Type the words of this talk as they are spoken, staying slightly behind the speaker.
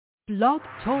Blog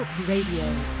Talk Radio.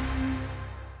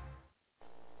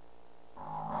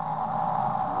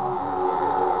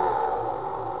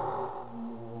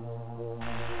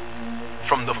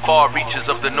 From the far reaches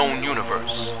of the known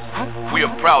universe, we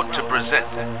are proud to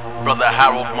present Brother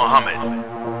Harold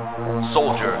Muhammad,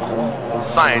 soldier,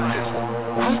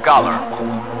 scientist, scholar.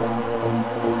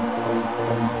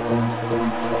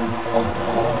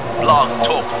 Blog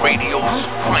Talk Radio's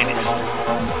finest.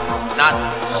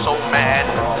 Not so mad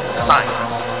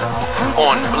science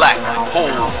on Black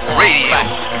Hole Radio.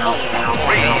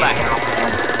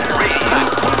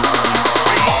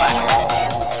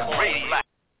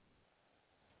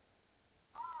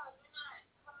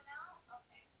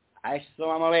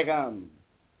 Assalamu alaikum,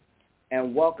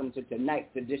 and welcome to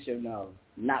tonight's edition of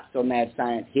Not So Mad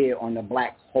Science here on the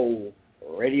Black Hole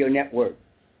Radio Network.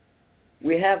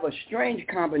 We have a strange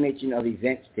combination of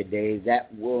events today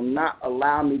that will not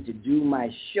allow me to do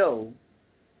my show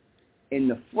in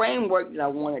the framework that I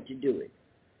wanted to do it.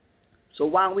 So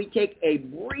while we take a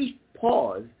brief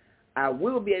pause, I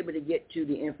will be able to get to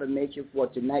the information for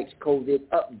tonight's COVID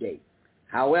update.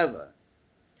 However,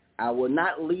 I will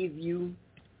not leave you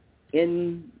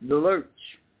in the lurch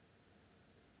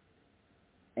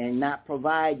and not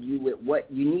provide you with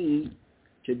what you need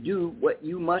to do what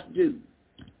you must do.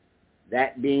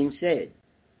 That being said,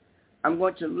 I'm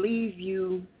going to leave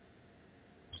you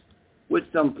with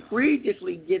some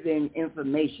previously given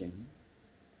information.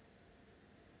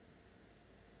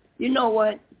 You know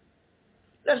what?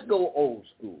 Let's go old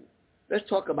school. Let's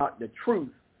talk about the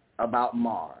truth about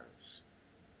Mars.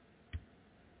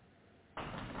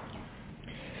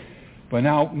 By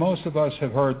now, most of us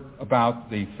have heard about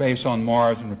the face on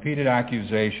Mars and repeated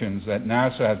accusations that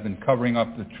NASA has been covering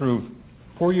up the truth.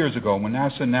 4 years ago, when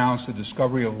NASA announced the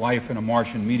discovery of life in a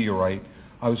Martian meteorite,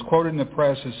 I was quoted in the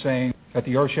press as saying that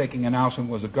the earth-shaking announcement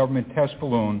was a government test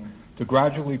balloon to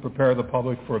gradually prepare the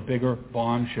public for a bigger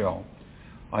bombshell.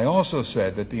 I also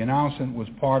said that the announcement was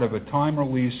part of a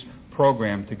time-release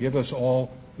program to give us all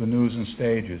the news in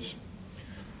stages.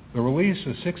 The release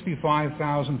of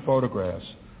 65,000 photographs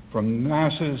from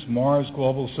NASA's Mars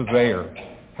Global Surveyor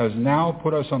has now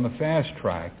put us on the fast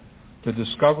track to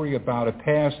discovery about a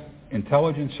past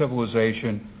intelligent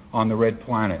civilization on the Red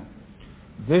Planet.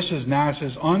 This is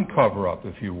NASA's uncover-up,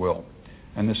 if you will.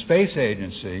 And the space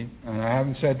agency, and I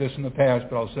haven't said this in the past,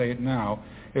 but I'll say it now,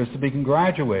 is to be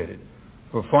congratulated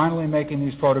for finally making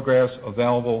these photographs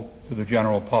available to the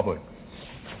general public.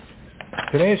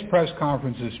 Today's press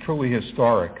conference is truly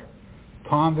historic.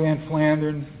 Tom Van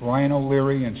Flandern, Brian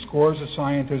O'Leary, and scores of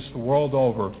scientists the world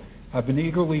over have been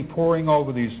eagerly poring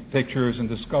over these pictures and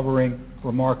discovering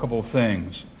remarkable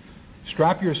things.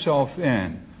 Strap yourself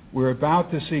in. We're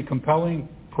about to see compelling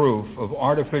proof of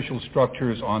artificial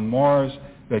structures on Mars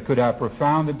that could have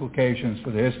profound implications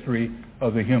for the history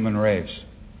of the human race.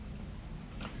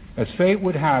 As fate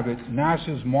would have it,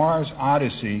 NASA's Mars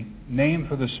Odyssey, named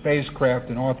for the spacecraft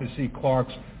in Arthur C.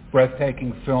 Clarke's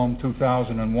breathtaking film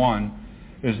 2001,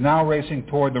 is now racing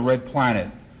toward the Red Planet.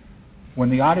 When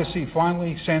the Odyssey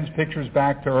finally sends pictures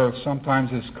back to Earth sometime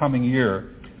this coming year,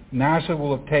 NASA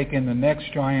will have taken the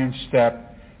next giant step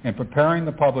in preparing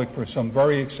the public for some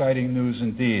very exciting news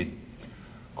indeed.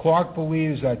 Clarke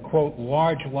believes that, quote,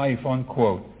 large life,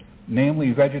 unquote,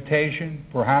 namely vegetation,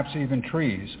 perhaps even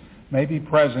trees, may be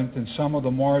present in some of the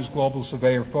Mars Global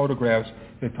Surveyor photographs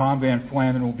that Tom Van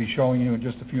Flandern will be showing you in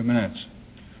just a few minutes.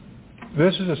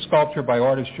 This is a sculpture by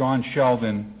artist John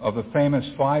Sheldon of the famous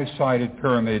five-sided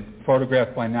pyramid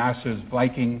photographed by NASA's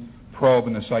Viking probe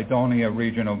in the Cydonia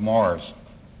region of Mars.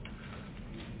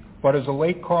 But as the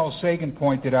late Carl Sagan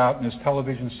pointed out in his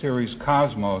television series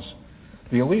Cosmos,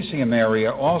 the Elysium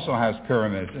area also has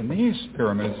pyramids, and these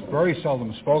pyramids, very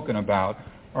seldom spoken about,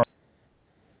 are...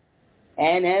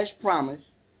 And as promised,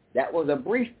 that was a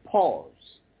brief pause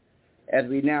as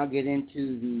we now get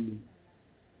into the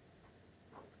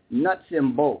nuts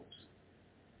and bolts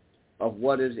of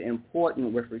what is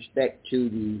important with respect to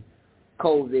the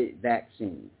COVID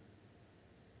vaccine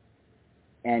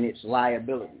and its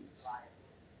liabilities.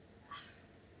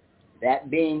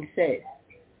 That being said,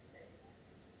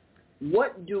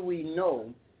 what do we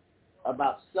know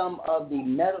about some of the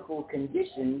medical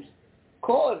conditions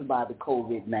caused by the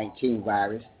COVID-19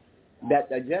 virus that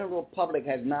the general public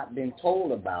has not been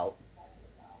told about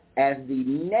as the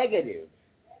negative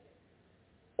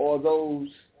or those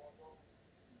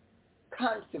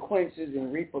consequences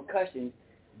and repercussions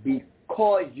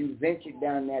because you ventured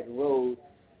down that road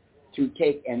to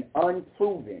take an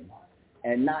unproven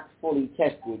and not fully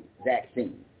tested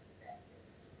vaccine?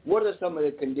 What are some of the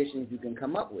conditions you can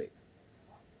come up with?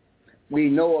 We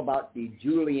know about the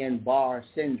Guillain-Barré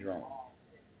syndrome.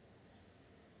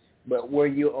 But were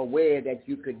you aware that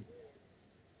you could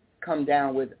come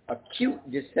down with acute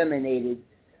disseminated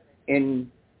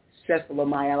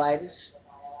encephalomyelitis?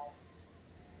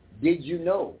 Did you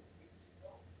know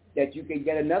that you could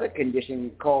get another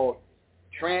condition called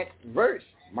transverse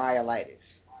myelitis?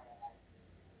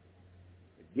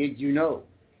 Did you know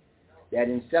that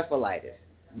encephalitis,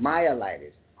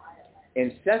 myelitis,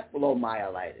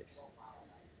 encephalomyelitis,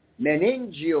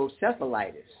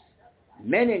 meningiocephalitis,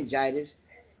 meningitis,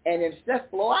 and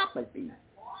encephalopathy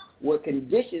were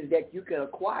conditions that you could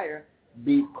acquire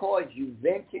because you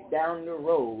ventured down the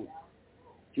road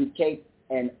to take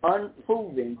an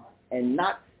unproven and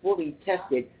not fully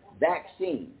tested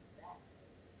vaccine?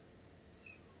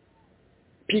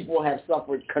 People have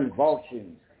suffered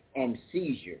convulsions and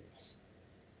seizures.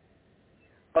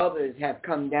 Others have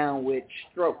come down with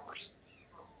strokes.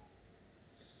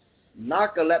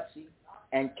 Narcolepsy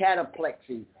and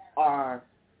cataplexy are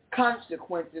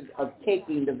consequences of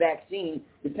taking the vaccine,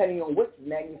 depending on which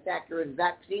manufacturer's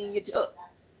vaccine you took.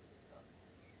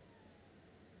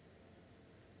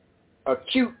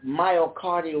 Acute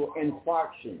myocardial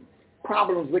infarction,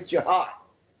 problems with your heart,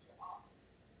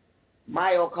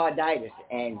 myocarditis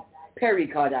and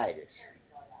pericarditis.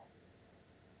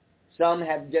 Some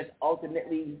have just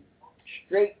ultimately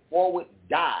straightforward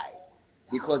died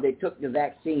because they took the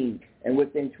vaccine and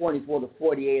within 24 to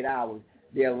 48 hours,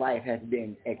 their life has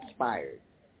been expired.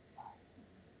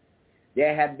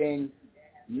 There have been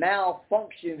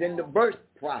malfunctions in the birth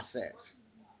process.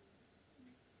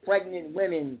 Pregnant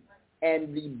women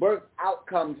and the birth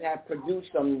outcomes have produced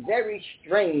some very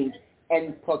strange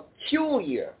and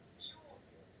peculiar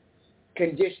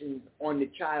conditions on the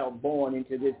child born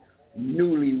into this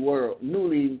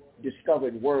newly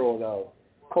discovered world of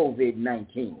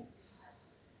COVID-19.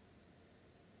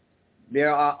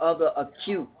 There are other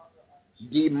acute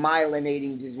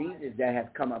demyelinating diseases that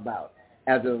have come about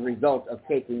as a result of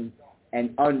taking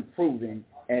an unproven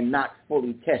and not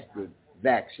fully tested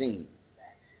vaccine.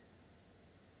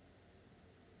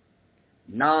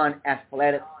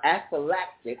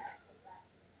 Non-anaphylactic,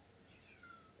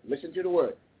 listen to the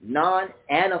word,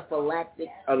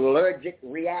 non-anaphylactic allergic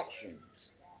reactions,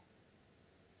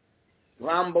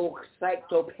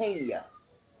 thrombocytopenia,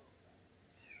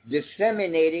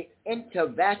 disseminated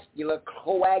intravascular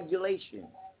coagulation,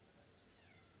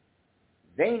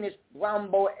 venous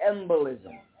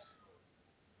thromboembolism,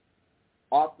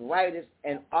 arthritis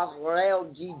and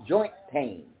arthralgia joint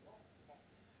pain,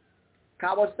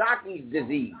 Kawasaki's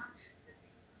disease,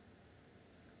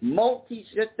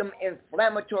 multi-system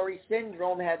inflammatory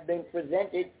syndrome has been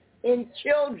presented in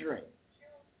children.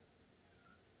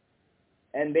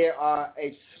 And there are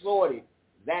assorted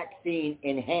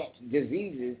vaccine-enhanced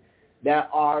diseases that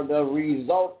are the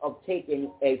result of taking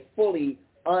a fully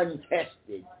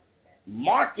untested,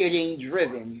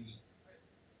 marketing-driven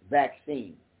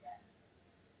vaccine.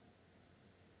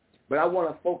 But I want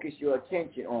to focus your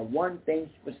attention on one thing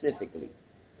specifically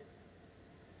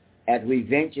as we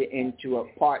venture into a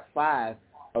part 5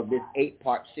 of this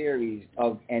 8-part series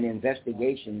of an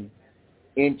investigation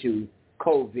into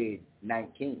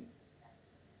COVID-19.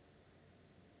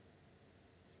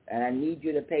 And I need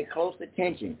you to pay close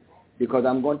attention because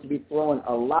I'm going to be throwing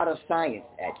a lot of science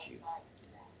at you.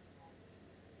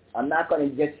 I'm not going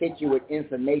to just hit you with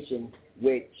information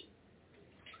which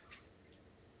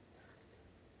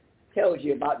tells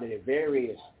you about the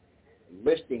various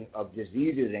listing of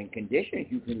diseases and conditions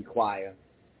you can acquire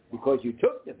because you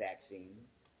took the vaccine.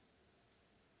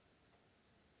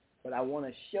 But I want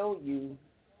to show you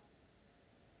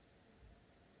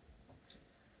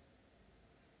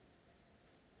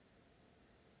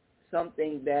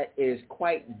something that is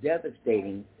quite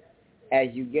devastating as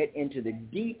you get into the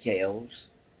details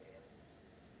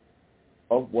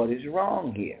of what is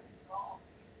wrong here.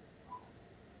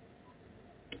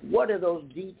 What are those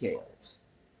details?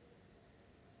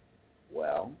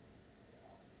 Well,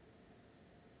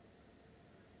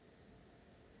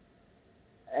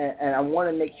 and I want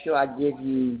to make sure I give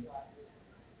you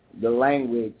the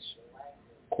language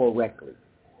correctly,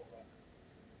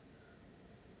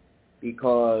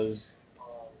 because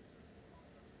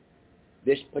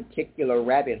this particular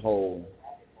rabbit hole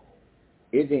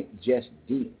isn't just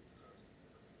deep.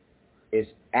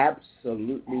 It's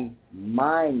absolutely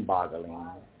mind-boggling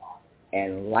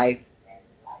and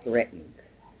life-threatening.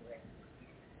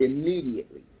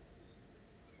 Immediately.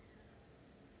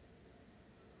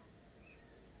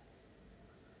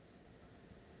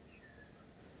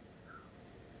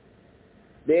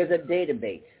 There's a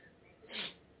database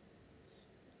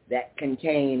that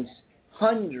contains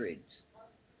hundreds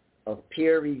of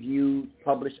peer-reviewed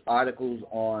published articles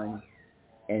on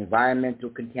environmental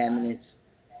contaminants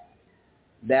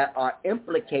that are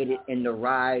implicated in the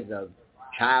rise of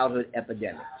childhood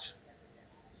epidemics,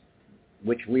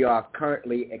 which we are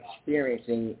currently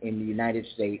experiencing in the United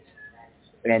States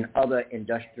and other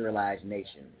industrialized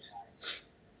nations.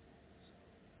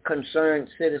 Concerned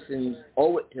citizens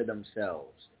owe it to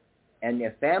themselves and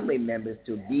their family members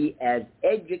to be as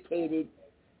educated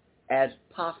as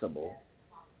possible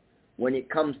when it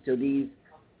comes to these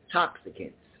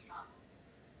toxicants,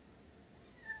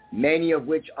 many of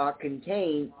which are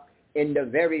contained in the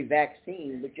very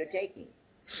vaccine that you're taking.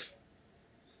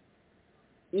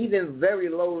 Even very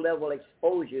low-level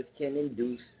exposures can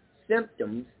induce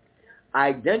symptoms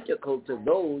identical to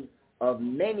those of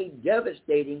many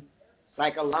devastating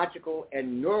psychological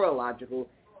and neurological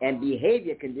and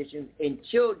behavior conditions in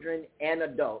children and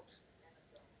adults,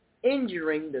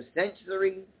 injuring the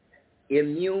sensory,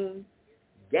 immune,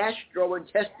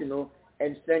 gastrointestinal,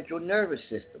 and central nervous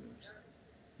systems,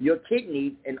 your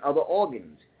kidneys and other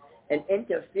organs, and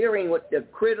interfering with the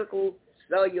critical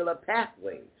cellular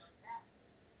pathways.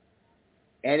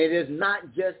 And it is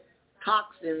not just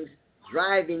toxins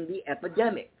driving the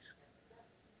epidemics.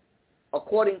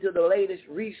 According to the latest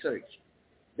research,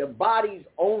 the body's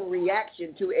own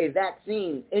reaction to a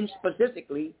vaccine, and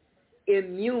specifically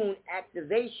immune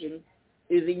activation,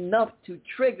 is enough to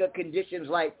trigger conditions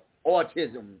like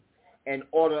autism and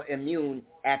autoimmune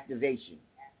activation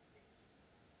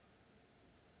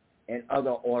and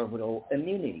other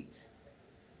autoimmunities.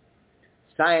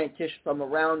 Scientists from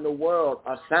around the world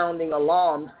are sounding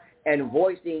alarms and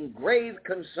voicing grave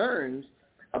concerns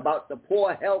about the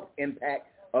poor health impact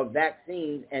of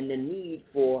vaccines and the need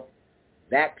for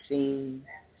vaccine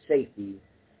safety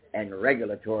and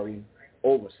regulatory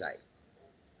oversight.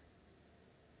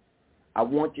 I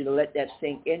want you to let that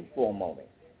sink in for a moment.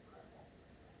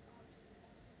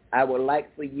 I would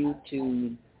like for you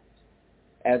to,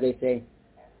 as they say,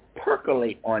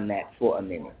 percolate on that for a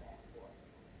minute,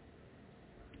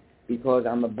 because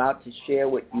I'm about to share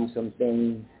with you some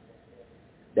things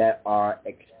that are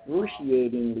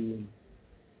excruciatingly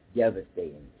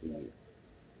devastating to you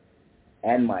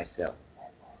and myself.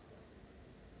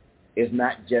 It's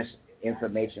not just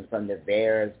information from the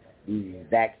VAERS, the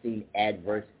Vaccine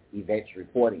Adverse Events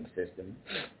Reporting System.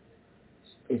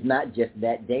 It's not just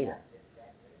that data.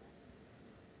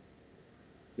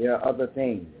 There are other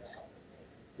things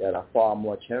that are far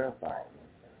more terrifying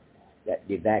that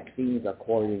the vaccines are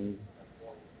causing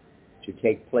to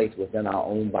take place within our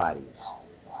own bodies.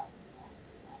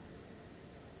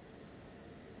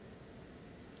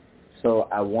 So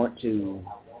I want to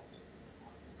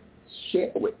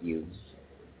share with you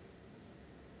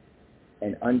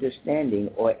an understanding,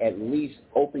 or at least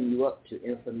open you up to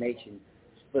information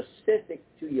specific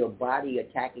to your body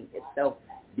attacking itself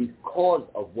because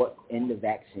of what's in the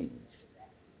vaccines.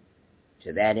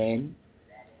 To that end,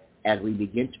 as we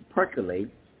begin to percolate,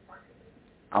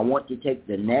 I want to take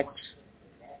the next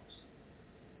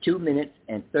 2 minutes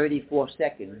and 34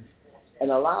 seconds and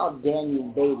allow Daniel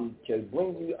Beatty to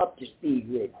bring you up to speed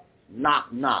with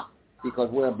knock, knock, because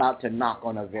we're about to knock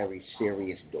on a very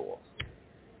serious door.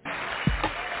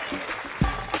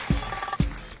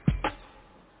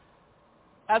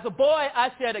 As a boy, I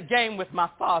shared a game with my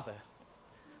father.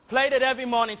 Played it every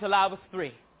morning till I was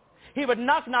 3. He would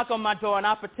knock on my door, and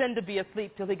I'd pretend to be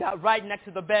asleep till he got right next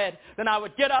to the bed. Then I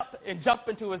would get up and jump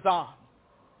into his arms.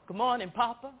 Good morning,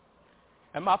 Papa.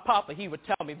 And my papa, he would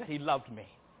tell me that he loved me.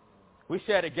 We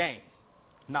shared a game,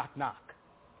 knock, knock,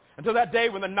 until that day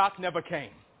when the knock never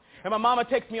came. And my mama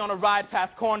takes me on a ride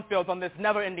past cornfields on this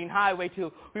never-ending highway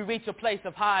till we reach a place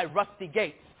of high, rusty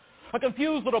gates. A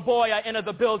confused little boy, I enter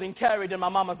the building carried in my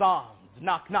mama's arms.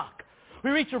 Knock, knock. We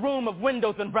reach a room of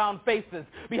windows and brown faces.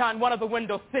 Behind one of the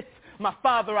windows sits my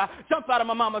father. I jump out of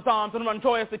my mama's arms and run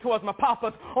joyously towards my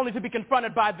papa's, only to be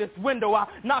confronted by this window. I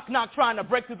knock, knock, trying to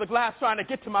break through the glass, trying to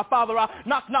get to my father. I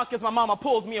knock, knock as my mama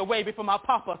pulls me away before my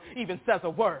papa even says a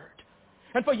word.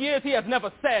 And for years he has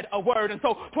never said a word. And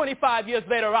so 25 years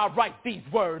later I write these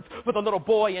words for the little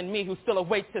boy in me who still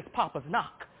awaits his papa's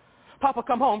knock. Papa,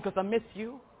 come home because I miss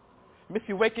you. Miss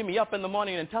you waking me up in the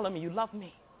morning and telling me you love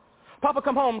me. Papa,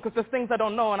 come home because there's things I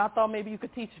don't know, and I thought maybe you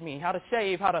could teach me how to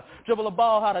shave, how to dribble a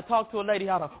ball, how to talk to a lady,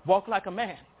 how to walk like a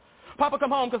man. Papa, come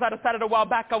home because I decided a while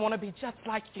back I want to be just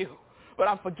like you, but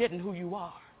I'm forgetting who you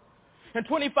are. And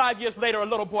 25 years later, a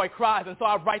little boy cries, and so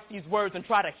I write these words and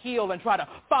try to heal and try to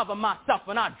father myself,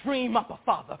 and I dream up a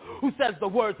father who says the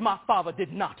words my father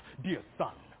did not. Dear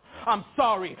son, I'm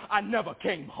sorry I never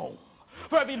came home.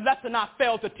 For every lesson I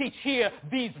failed to teach, hear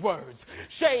these words.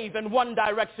 Shave in one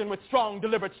direction with strong,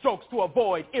 deliberate strokes to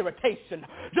avoid irritation.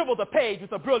 Dribble the page with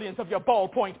the brilliance of your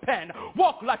ballpoint pen.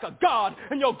 Walk like a god,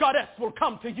 and your goddess will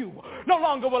come to you. No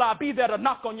longer will I be there to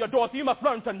knock on your door, so you must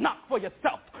learn to knock for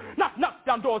yourself. Knock, knock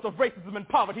down doors of racism and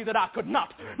poverty that I could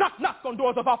not. Knock, knock on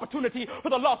doors of opportunity for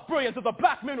the lost brilliance of the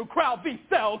black men who crowd these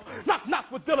cells. Knock,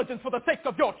 knock with diligence for the sake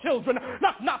of your children.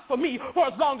 Knock, knock for me, for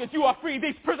as long as you are free,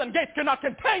 these prison gates cannot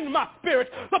contain my spirit.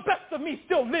 The best of me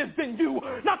still lives in you.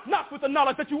 Knock, knock with the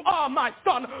knowledge that you are my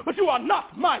son, but you are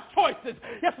not my choices.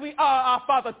 Yes, we are our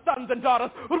father's sons and daughters,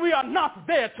 but we are not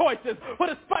their choices. But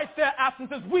despite their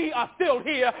absences, we are still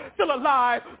here, still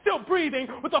alive, still breathing,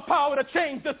 with the power to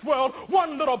change this world,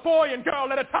 one little boy and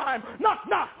girl at a time. Knock,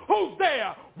 knock, who's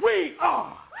there? We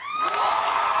are.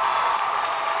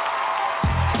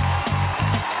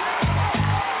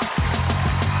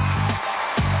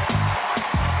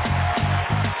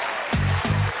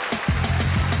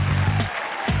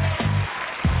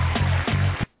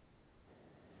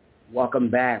 Welcome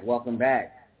back, welcome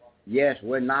back. Yes,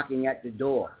 we're knocking at the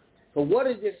door. So what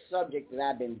is this subject that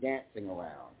I've been dancing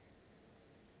around?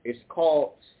 It's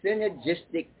called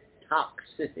synergistic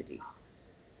toxicity.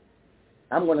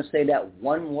 I'm going to say that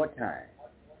one more time.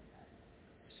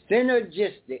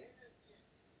 Synergistic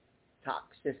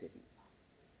toxicity.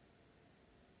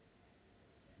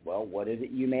 Well, what is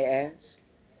it, you may ask?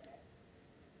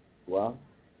 Well,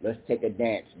 let's take a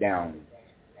dance down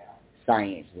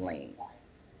science lane.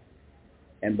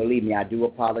 And believe me, I do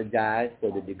apologize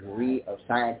for the degree of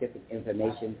scientific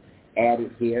information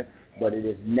added here, but it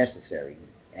is necessary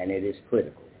and it is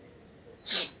critical.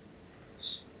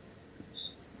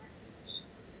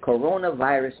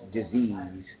 Coronavirus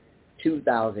disease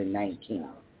 2019,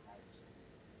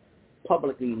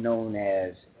 publicly known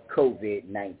as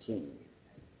COVID-19,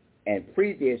 and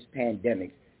previous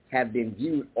pandemics have been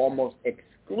viewed almost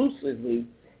exclusively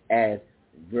as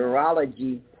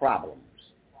virology problems,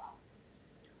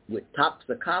 with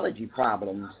toxicology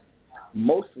problems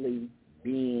mostly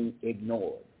being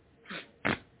ignored.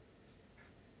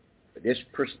 But this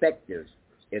perspective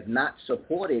is not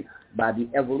supported by the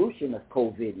evolution of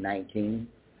COVID-19,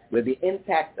 where the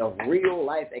impact of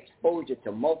real-life exposure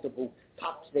to multiple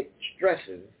toxic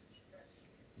stresses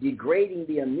degrading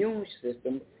the immune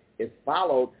system is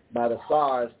followed by the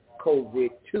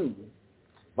SARS-CoV-2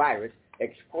 virus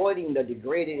exploiting the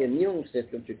degraded immune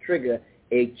system to trigger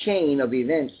a chain of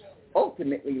events,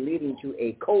 ultimately leading to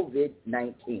a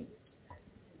COVID-19.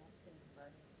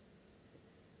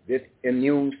 This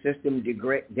immune system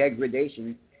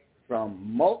degradation from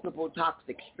multiple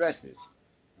toxic stresses,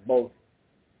 both,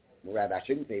 rather I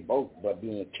shouldn't say both, but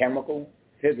being chemical,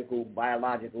 physical,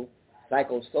 biological,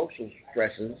 psychosocial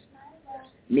stresses,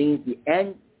 means the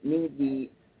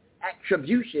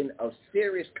attribution of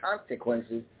serious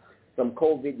consequences from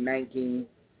COVID-19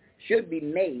 should be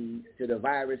made to the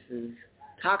virus's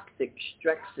toxic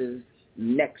stresses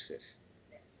nexus,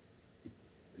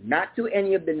 not to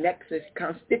any of the nexus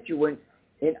constituents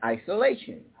in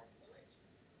isolation.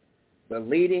 The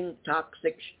leading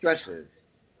toxic stresses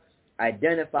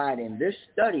identified in this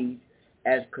study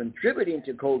as contributing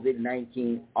to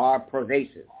COVID-19 are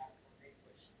pervasive,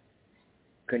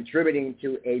 contributing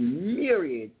to a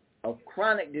myriad of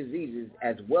chronic diseases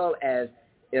as well as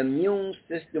immune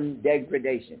system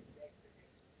degradation.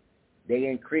 They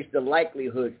increase the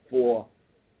likelihood for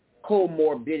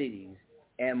comorbidities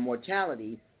and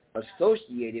mortality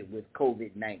associated with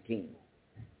COVID-19.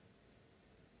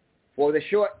 For the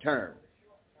short term,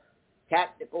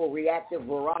 tactical reactive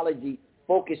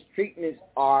virology-focused treatments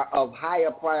are of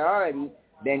higher priority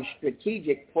than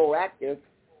strategic proactive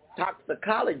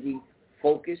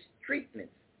toxicology-focused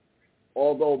treatments,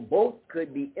 although both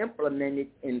could be implemented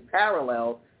in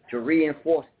parallel to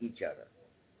reinforce each other.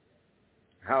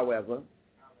 However,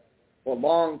 for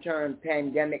long-term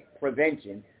pandemic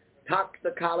prevention,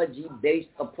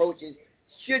 toxicology-based approaches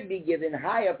should be given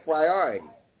higher priority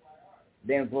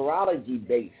than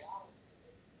virology-based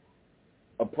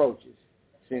approaches,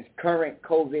 since current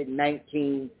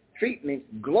COVID-19 treatments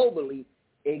globally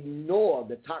ignore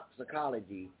the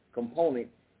toxicology component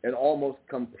and almost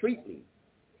completely.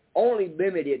 Only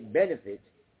limited benefits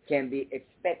can be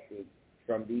expected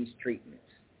from these treatments.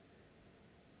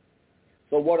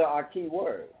 So what are our key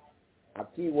words? Our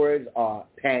key words are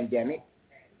pandemic,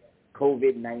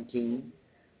 COVID-19,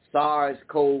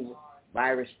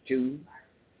 SARS-CoV-2,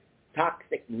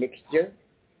 toxic mixture,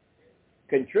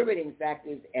 contributing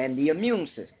factors, and the immune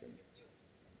system.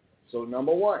 So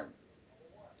number one,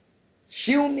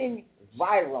 human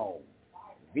virome,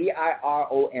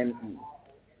 virome.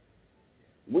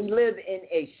 We live in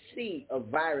a sea of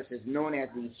viruses known as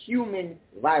the human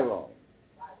virome.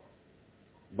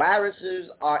 Viruses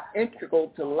are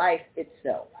integral to life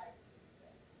itself.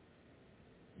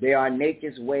 They are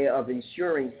nature's way of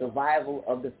ensuring survival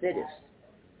of the fittest.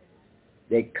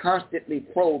 They constantly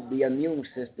probe the immune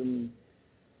system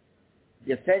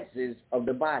defenses of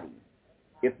the body.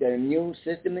 If the immune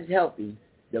system is healthy,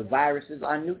 the viruses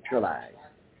are neutralized.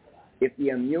 If the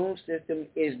immune system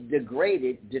is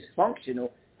degraded,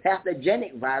 dysfunctional,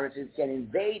 pathogenic viruses can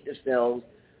invade the cells,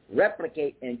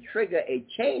 replicate, and trigger a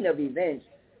chain of events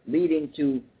leading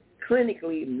to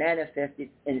clinically manifested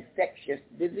infectious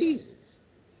diseases.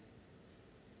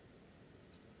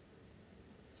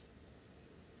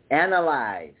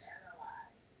 Analyze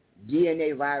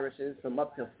DNA viruses from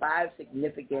up to 5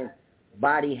 significant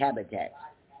body habitats: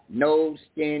 nose,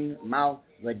 skin, mouth,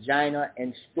 vagina,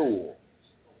 and stool.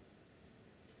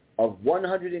 Of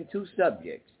 102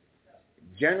 subjects,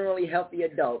 generally healthy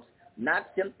adults, not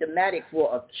symptomatic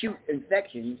for acute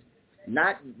infections,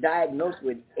 not diagnosed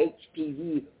with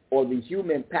HPV or the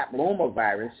human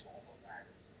papillomavirus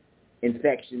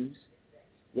infections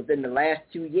within the last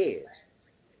 2 years.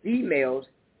 Females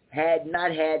had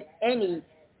not had any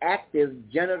active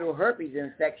genital herpes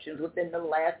infections within the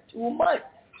last 2 months.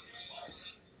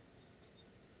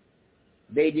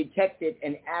 They detected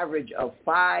an average of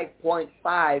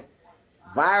 5.5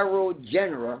 viral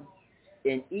genera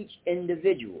in each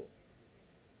individual.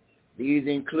 These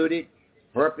included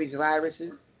herpes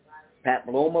viruses,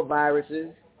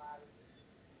 papillomaviruses,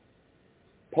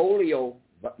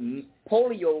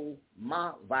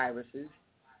 poliomaviruses,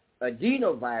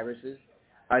 adenoviruses,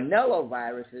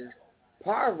 anelloviruses,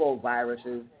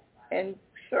 parvoviruses, and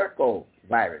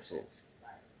circoviruses.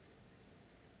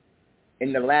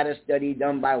 In the latter study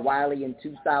done by Wiley in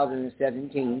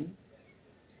 2017,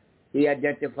 he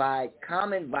identified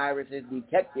common viruses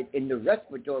detected in the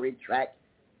respiratory tract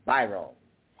virome,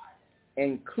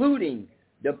 including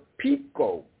the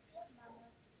pico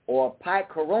or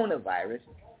picoronavirus,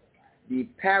 the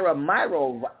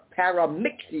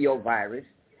paramyxiovirus,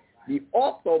 the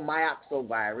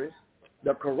orthomyxovirus,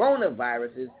 the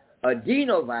coronaviruses,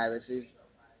 adenoviruses,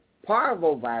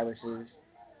 parvoviruses,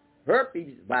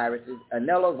 herpes viruses,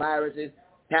 anelloviruses,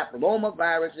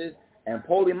 papillomaviruses, and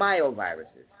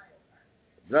polymyxoviruses.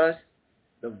 Thus,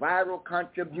 the viral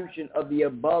contribution of the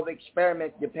above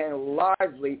experiments depend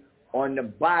largely on the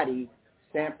body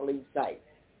sampling site.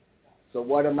 So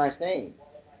what am I saying?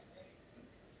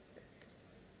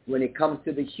 When it comes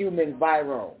to the human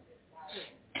virome,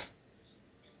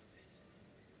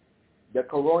 the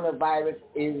coronavirus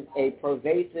is a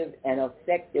pervasive and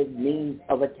effective means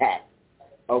of attack,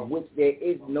 of which there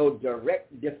is no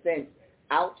direct defense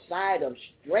outside of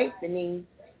strengthening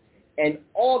and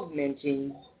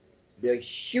augmenting the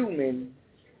human,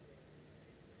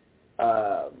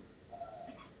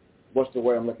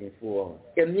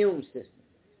 immune system.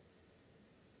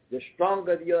 The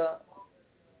stronger your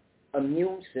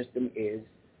immune system is,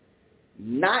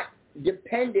 not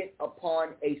dependent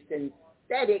upon a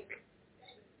synthetic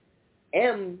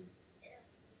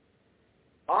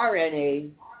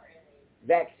mRNA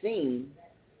vaccine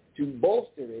to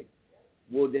bolster it,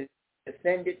 will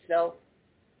defend itself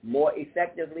more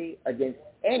effectively against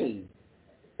any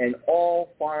and all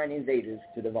foreign invaders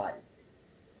to the body.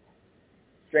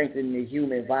 Strengthen the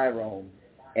human virome,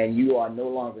 and you are no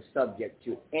longer subject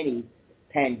to any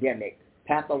pandemic,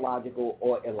 pathological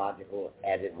or illogical,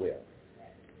 as it will.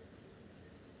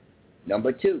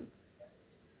 Number 2,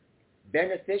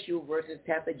 beneficial versus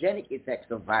pathogenic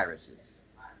effects of viruses.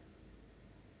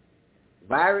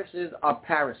 Viruses are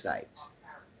parasites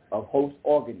of host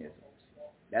organisms.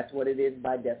 That's what it is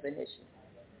by definition.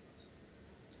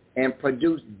 And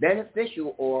produce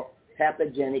beneficial or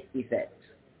pathogenic effects.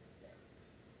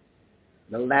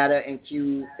 The latter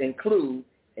include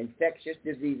infectious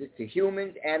diseases to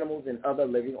humans, animals, and other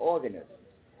living organisms.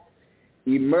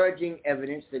 Emerging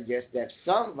evidence suggests that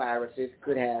some viruses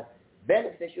could have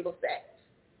beneficial effects,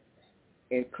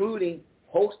 including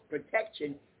host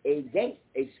protection against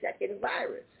a second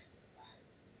virus.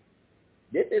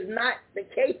 This is not the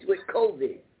case with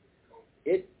COVID.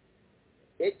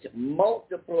 It's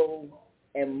multiple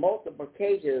and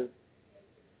multiplicative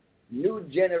new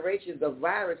generations of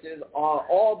viruses are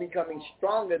all becoming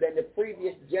stronger than the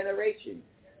previous generation.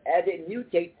 As it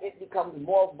mutates, it becomes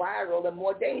more viral and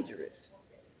more dangerous.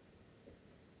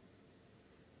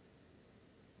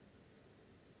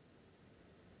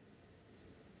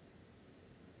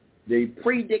 The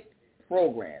PREDICT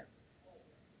program,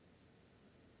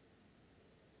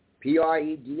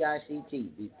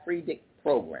 PREDICT, the PREDICT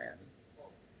program,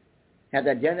 has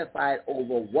identified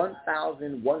over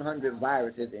 1,100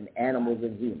 viruses in animals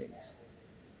and humans.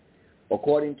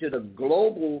 According to the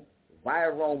Global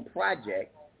Virome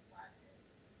Project,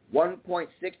 1.6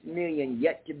 million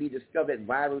yet-to-be-discovered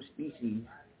viral species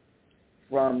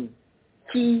from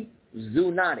key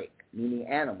zoonotic, meaning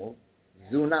animal,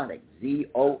 zoonotic,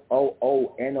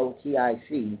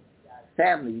 zoonotic,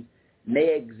 families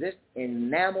may exist in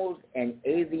mammals and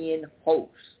avian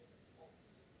hosts,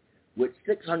 with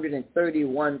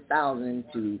 631,000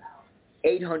 to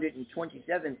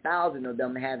 827,000 of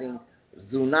them having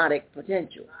zoonotic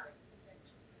potential.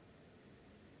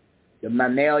 The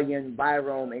mammalian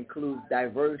virome includes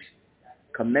diverse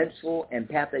commensal and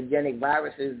pathogenic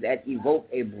viruses that evoke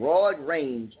a broad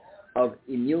range of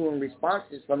immune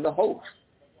responses from the host.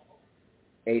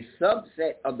 A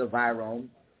subset of the virome,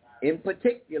 in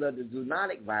particular the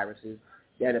zoonotic viruses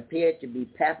that appear to be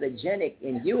pathogenic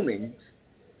in humans,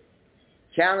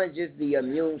 challenges the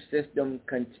immune system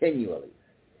continually.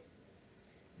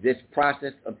 This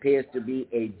process appears to be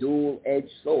a dual-edged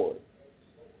sword.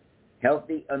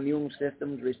 Healthy immune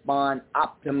systems respond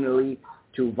optimally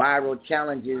to viral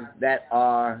challenges that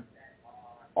are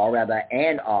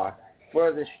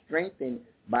further strengthened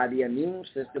by the immune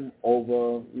system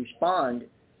over-respond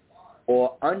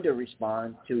or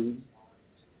under-respond to,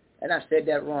 and I said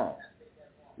that wrong.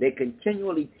 They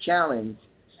continually challenge,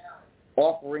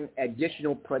 offering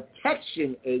additional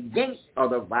protection against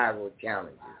other viral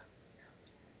challenges.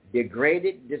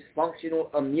 Degraded,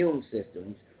 dysfunctional immune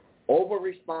systems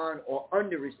over-respond or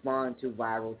under-respond to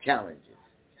viral challenges.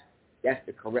 That's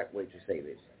the correct way to say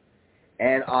this.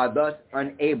 And are thus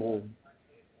unable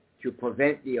to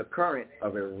prevent the occurrence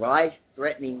of a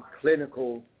life-threatening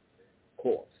clinical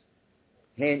course.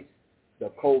 Hence, the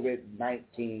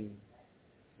COVID-19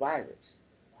 virus.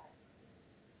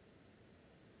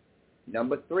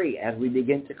 Number 3, as we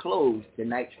begin to close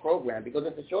tonight's program, because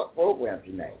it's a short program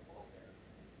tonight,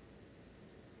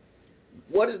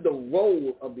 what is the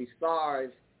role of the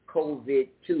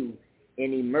SARS-CoV-2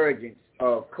 in emergence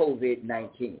of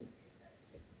COVID-19?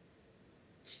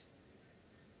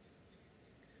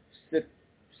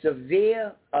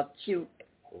 Severe acute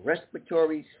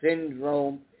respiratory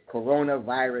syndrome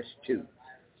coronavirus 2.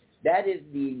 That is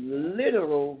the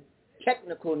literal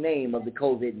technical name of the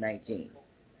COVID-19.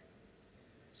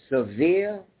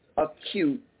 Severe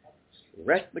acute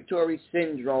respiratory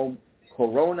syndrome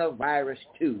coronavirus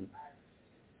 2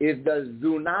 is the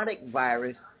zoonotic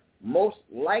virus most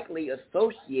likely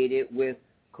associated with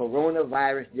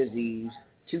coronavirus disease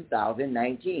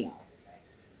 2019,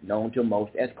 known to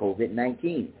most as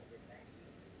COVID-19.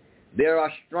 There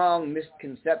are strong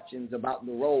misconceptions about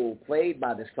the role played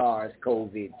by the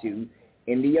SARS-CoV-2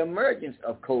 in the emergence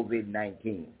of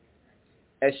COVID-19,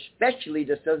 especially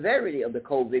the severity of the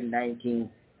COVID-19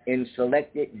 in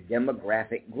selected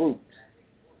demographic groups.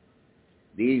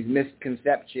 These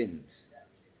misconceptions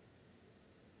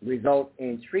result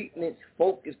in treatments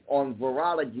focused on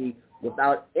virology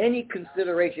without any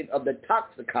consideration of the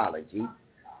toxicology,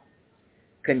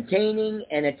 containing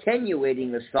and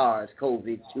attenuating the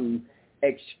SARS-CoV-2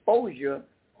 exposure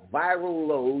viral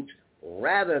loads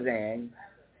rather than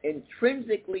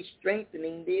intrinsically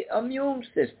strengthening the immune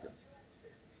system.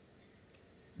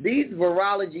 These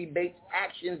virology-based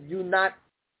actions do not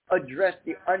address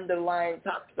the underlying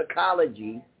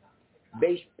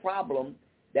toxicology-based problem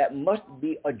that must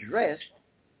be addressed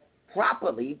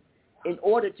properly in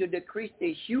order to decrease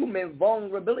the human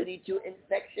vulnerability to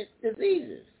infectious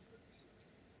diseases,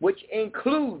 which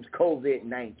includes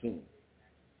COVID-19.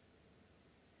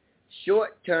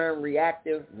 Short-term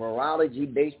reactive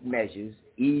virology-based measures,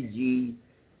 e.g.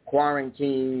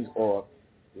 quarantines or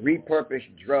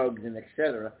repurposed drugs and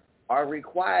etc., are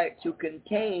required to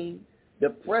contain the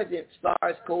present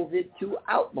SARS-CoV-2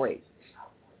 outbreak.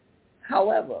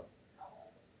 However,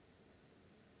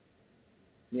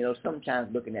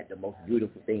 sometimes looking at the most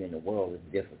beautiful thing in the world is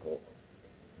difficult,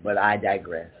 but I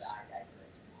digress.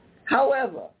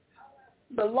 However,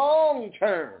 the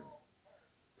long-term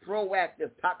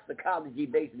proactive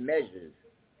toxicology-based measures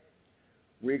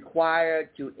required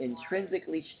to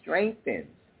intrinsically strengthen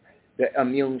the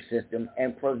immune system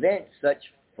and prevent such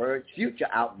future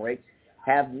outbreaks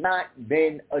have not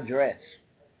been addressed.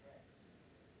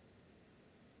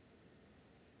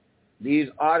 These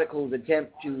articles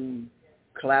attempt to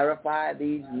clarify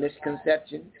these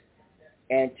misconceptions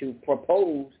and to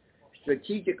propose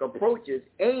strategic approaches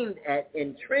aimed at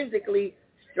intrinsically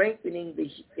strengthening the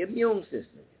immune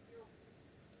system.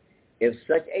 If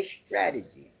such a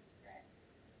strategy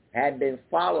had been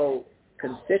followed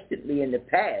consistently in the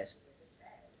past,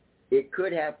 it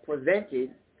could have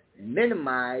prevented,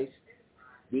 minimized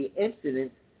the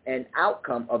incidence and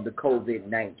outcome of the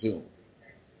COVID-19.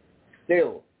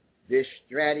 Still, this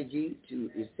strategy is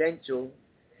essential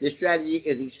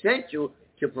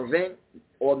to prevent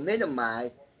or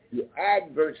minimize the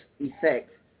adverse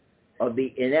effects of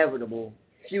the inevitable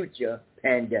future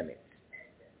pandemic.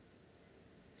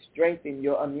 Strengthen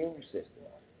your immune system.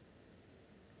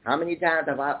 How many times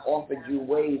have I offered you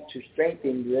ways to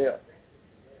strengthen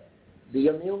the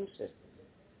immune system?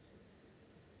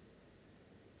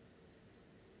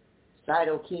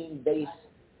 Cytokine-based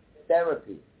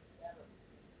therapy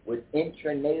with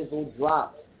intranasal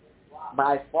drops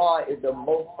by far is the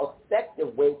most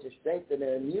effective way to strengthen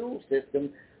the immune system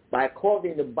by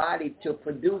causing the body to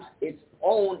produce its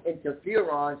own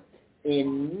interferons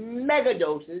in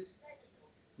megadoses,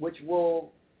 which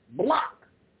will block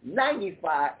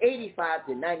 85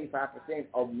 to 95%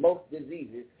 of most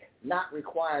diseases, not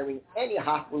requiring any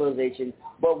hospitalization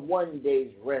but one day's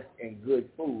rest and good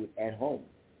food at home.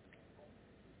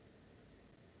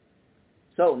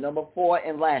 So, number 4,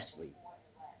 and lastly,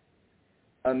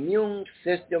 immune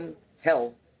system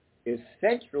health is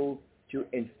central to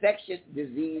infectious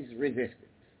disease resistance.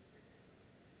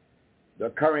 The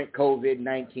current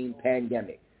COVID-19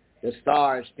 pandemic, the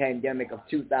SARS pandemic of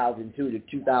 2002 to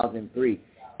 2003,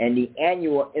 and the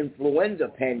annual influenza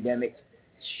pandemic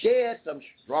share some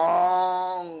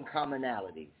strong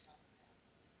commonalities.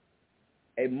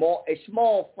 A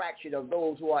small fraction of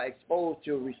those who are exposed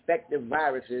to respective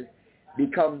viruses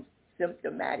becomes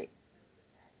symptomatic.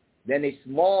 Then a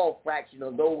small fraction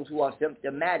of those who are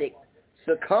symptomatic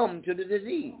succumb to the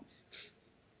disease.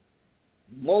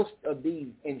 Most of these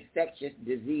infectious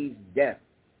disease deaths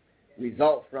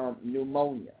result from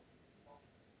pneumonia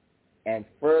and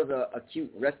further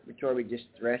acute respiratory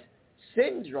distress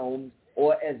syndromes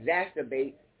or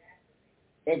exacerbate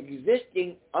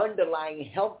existing underlying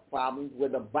health problems where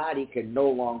the body can no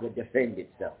longer defend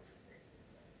itself.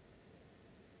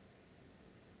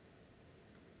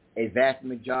 A vast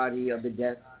majority of the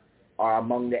deaths are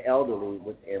among the elderly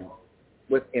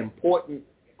with important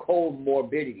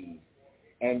comorbidities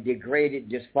and degraded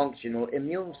dysfunctional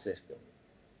immune system,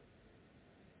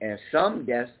 and some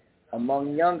deaths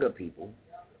among younger people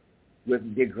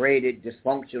with degraded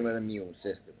dysfunctional immune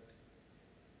systems.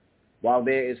 While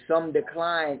there is some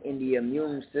decline in the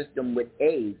immune system with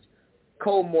age,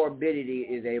 comorbidity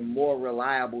is a more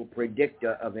reliable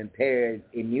predictor of impaired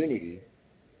immunity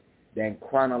than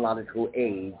chronological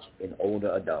age in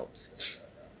older adults.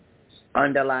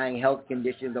 Underlying health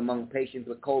conditions among patients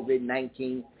with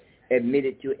COVID-19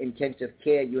 admitted to intensive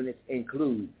care units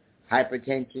include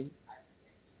hypertension,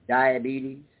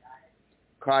 diabetes,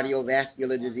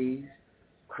 cardiovascular disease,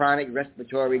 chronic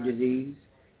respiratory disease,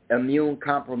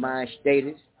 immune-compromised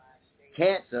status,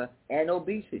 cancer, and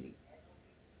obesity.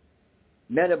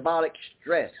 Metabolic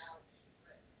stress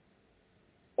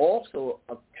also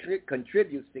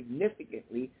contributes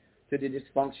significantly to the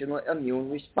dysfunctional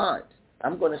immune response.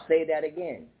 I'm going to say that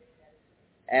again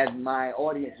as my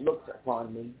audience looks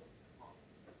upon me.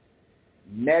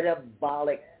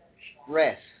 Metabolic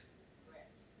stress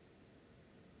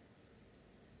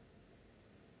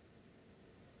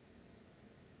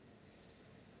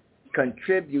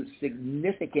contributes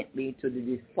significantly to the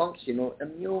dysfunctional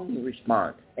immune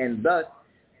response and thus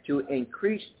to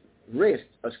increased risk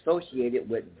associated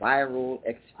with viral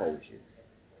exposure.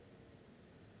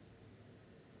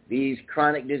 These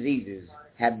chronic diseases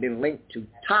have been linked to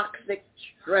toxic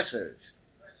stressors.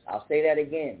 I'll say that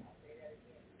again.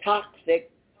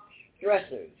 Toxic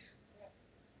stressors.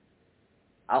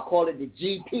 I'll call it the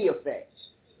GP effect.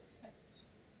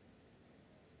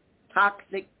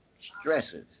 Toxic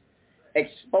stressors.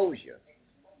 Exposure.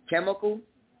 Chemical,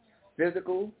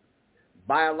 physical,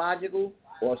 biological,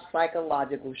 or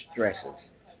psychological stresses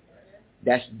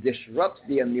that disrupts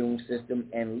the immune system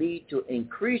and lead to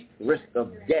increased risk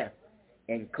of death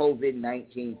in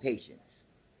COVID-19 patients.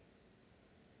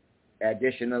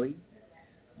 Additionally,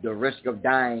 the risk of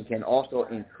dying can also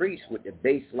increase with the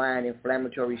baseline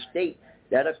inflammatory state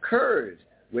that occurs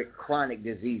with chronic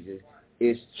diseases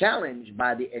is challenged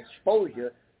by the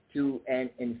exposure to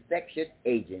an infectious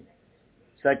agent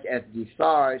such as the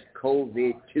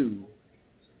SARS-CoV-2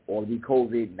 or the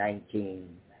COVID-19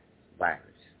 virus.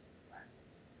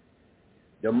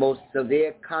 The most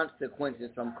severe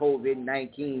consequences from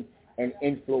COVID-19 and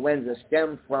influenza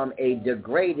stem from a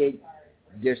degraded,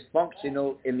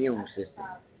 dysfunctional immune system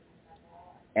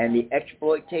and the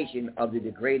exploitation of the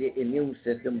degraded immune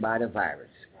system by the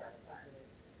virus.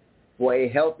 For a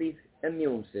healthy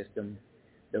immune system,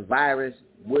 the virus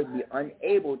would be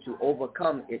unable to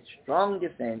overcome its strong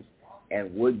defense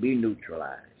and would be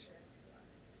neutralized.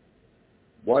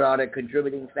 What are the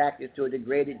contributing factors to a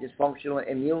degraded dysfunctional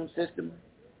immune system?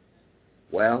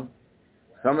 Well,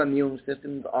 some immune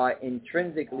systems are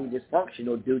intrinsically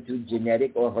dysfunctional due to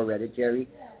genetic or hereditary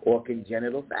or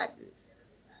congenital factors.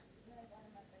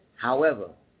 However,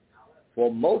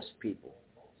 for most people,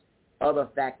 other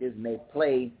factors may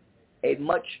play a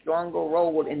much stronger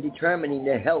role in determining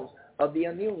the health of the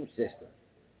immune system.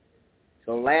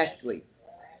 So lastly,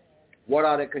 what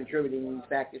are the contributing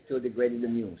factors to a degraded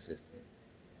immune system?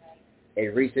 A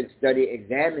recent study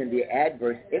examined the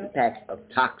adverse impacts of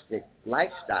toxic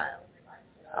lifestyle.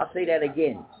 I'll say that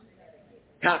again.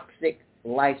 Toxic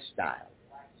lifestyle.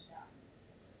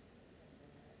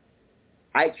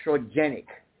 Iatrogenic,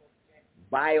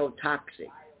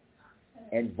 biotoxic,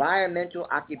 environmental,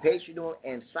 occupational,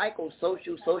 and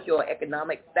psychosocial,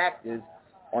 socioeconomic factors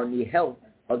on the health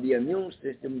of the immune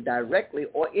system directly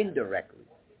or indirectly.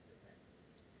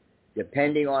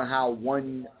 Depending on how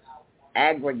one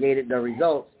aggregated the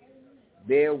results,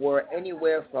 there were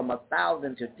anywhere from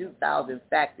 1,000 to 2,000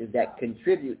 factors that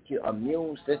contribute to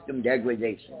immune system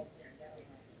degradation.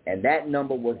 And that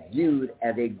number was viewed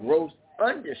as a gross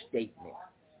understatement.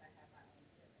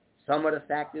 Some of the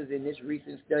factors in this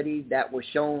recent study that were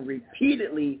shown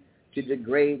repeatedly to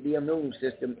degrade the immune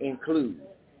system include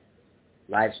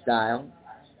lifestyle,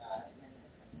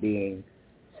 being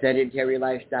sedentary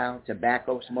lifestyle,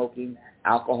 tobacco smoking,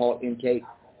 alcohol intake,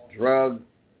 drug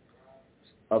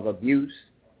of abuse,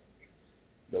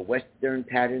 the Western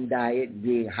pattern diet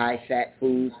being high-fat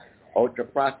foods,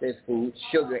 ultra-processed foods,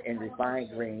 sugar and refined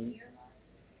grains,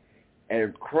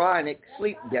 and chronic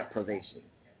sleep deprivation.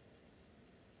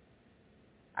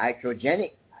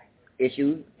 Iatrogenic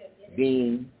issues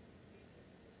being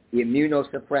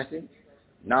immunosuppressants,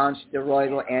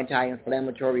 non-steroidal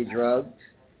anti-inflammatory drugs,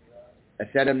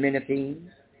 acetaminophen,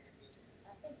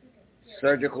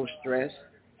 surgical stress,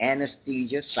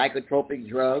 anesthesia, psychotropic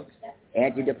drugs,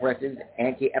 antidepressants,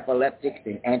 anti-epileptics,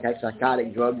 and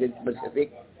antipsychotic drugs in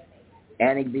specific,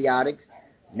 antibiotics,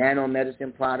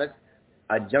 nanomedicine products,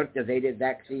 adjunctivated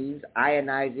vaccines,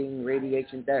 ionizing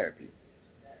radiation therapy.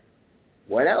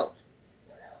 What else?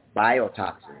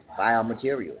 Biotoxins,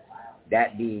 biomaterials,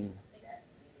 that being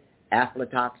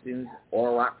aflatoxins,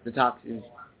 oroxatoxins,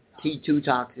 T2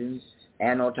 toxins,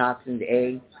 anotoxins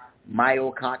A,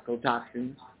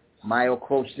 mycotoxins,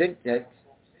 myocrocyntics.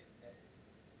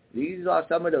 These are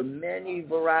some of the many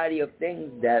variety of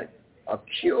things that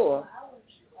occur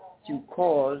to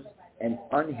cause an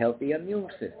unhealthy immune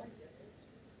system.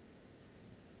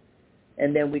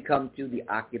 And then we come to the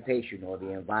occupational or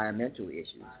the environmental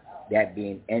issues, that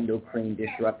being endocrine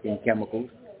disrupting chemicals,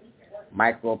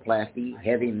 microplastic,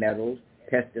 heavy metals,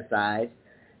 pesticides,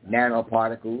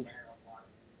 nanoparticles,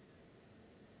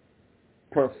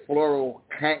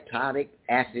 perfluorooctanoic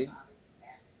acid,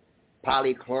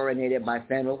 polychlorinated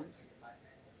biphenyls,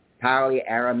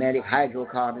 polyaromatic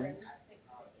hydrocarbons,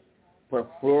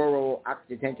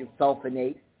 perfluorooctanoic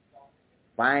sulfonate,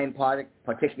 fine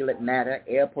particulate matter,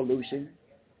 air pollution,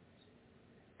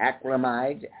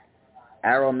 acrylamide,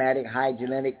 aromatic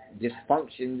hydrogenic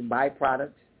dysfunction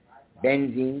byproducts,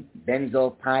 benzene,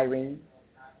 benzopyrene,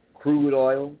 crude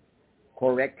oil,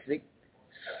 corexic,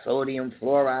 sodium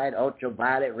fluoride,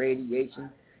 ultraviolet radiation,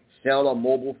 cellular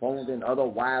mobile phones and other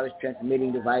wireless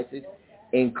transmitting devices,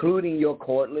 including your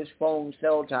cordless phone,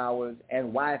 cell towers,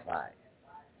 and Wi-Fi.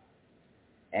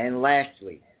 And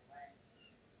lastly,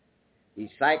 the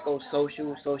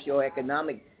psychosocial,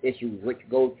 socioeconomic issues which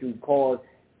go to cause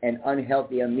an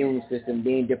unhealthy immune system,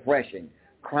 being depression,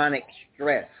 chronic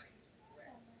stress,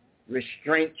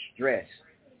 restraint stress,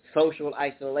 social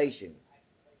isolation,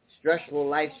 stressful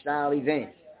lifestyle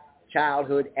events,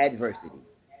 childhood adversity.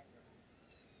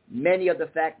 Many of the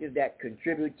factors that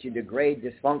contribute to degrade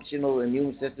dysfunctional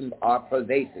immune systems are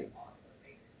pervasive.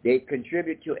 They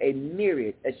contribute to a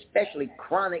myriad, especially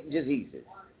chronic diseases.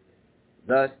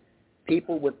 Thus,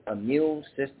 people with immune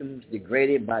systems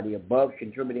degraded by the above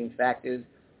contributing factors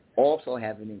also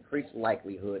have an increased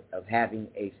likelihood of having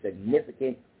a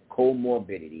significant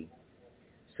comorbidity,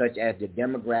 such as the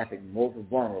demographic most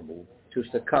vulnerable to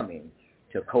succumbing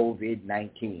to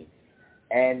COVID-19.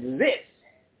 And this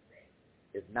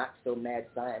is Not So Mad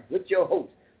Science with your host,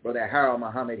 Brother Harold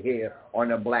Muhammad, here on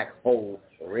the Black Hole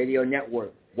Radio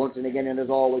Network. Once and again, and as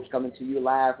always, coming to you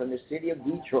live from the city of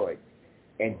Detroit.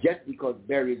 And just because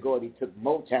Berry Gordy took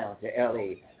Motown to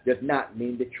L.A. does not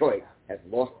mean Detroit has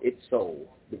lost its soul,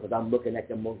 because I'm looking at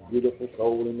the most beautiful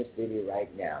soul in the city right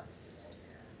now.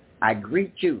 I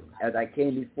greet you as I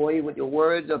came before you with the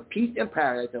words of peace and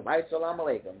paradise of Assalamu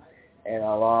Alaikum, and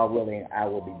Allah willing, I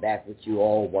will be back with you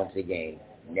all once again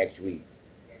next week.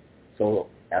 So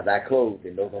As I close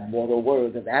in those immortal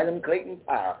words of Adam Clayton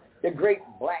Powell, the great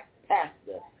black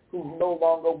pastor who's no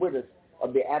longer with us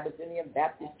of the Abyssinian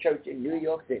Baptist Church in New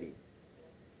York City.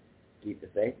 Keep the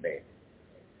faith, baby.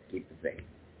 Keep the faith.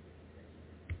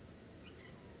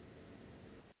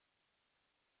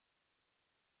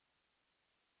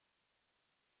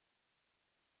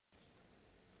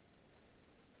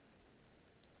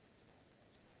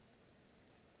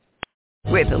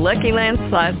 With the Lucky Land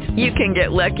Slots, you can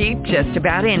get lucky just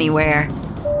about anywhere.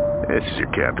 This is your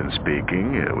captain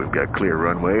speaking. We've got clear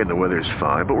runway and the weather's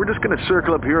fine, but we're just going to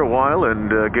circle up here a while and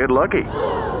get lucky.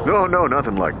 No,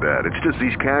 nothing like that. It's just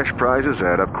these cash prizes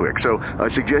add up quick. So I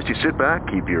suggest you sit back,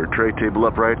 keep your tray table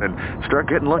upright, and start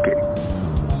getting lucky.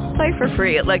 Play for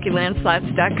free at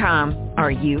LuckyLandSlots.com.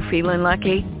 Are you feeling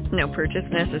lucky? No purchase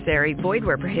necessary. Void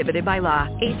where prohibited by law.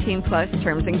 18 plus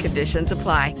terms and conditions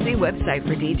apply. See website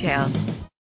for details.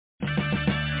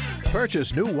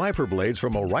 Purchase new wiper blades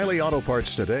from O'Reilly Auto Parts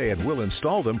today and we'll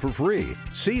install them for free.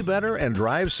 See better and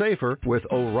drive safer with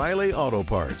O'Reilly Auto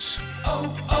Parts.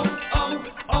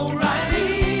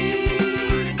 O'Reilly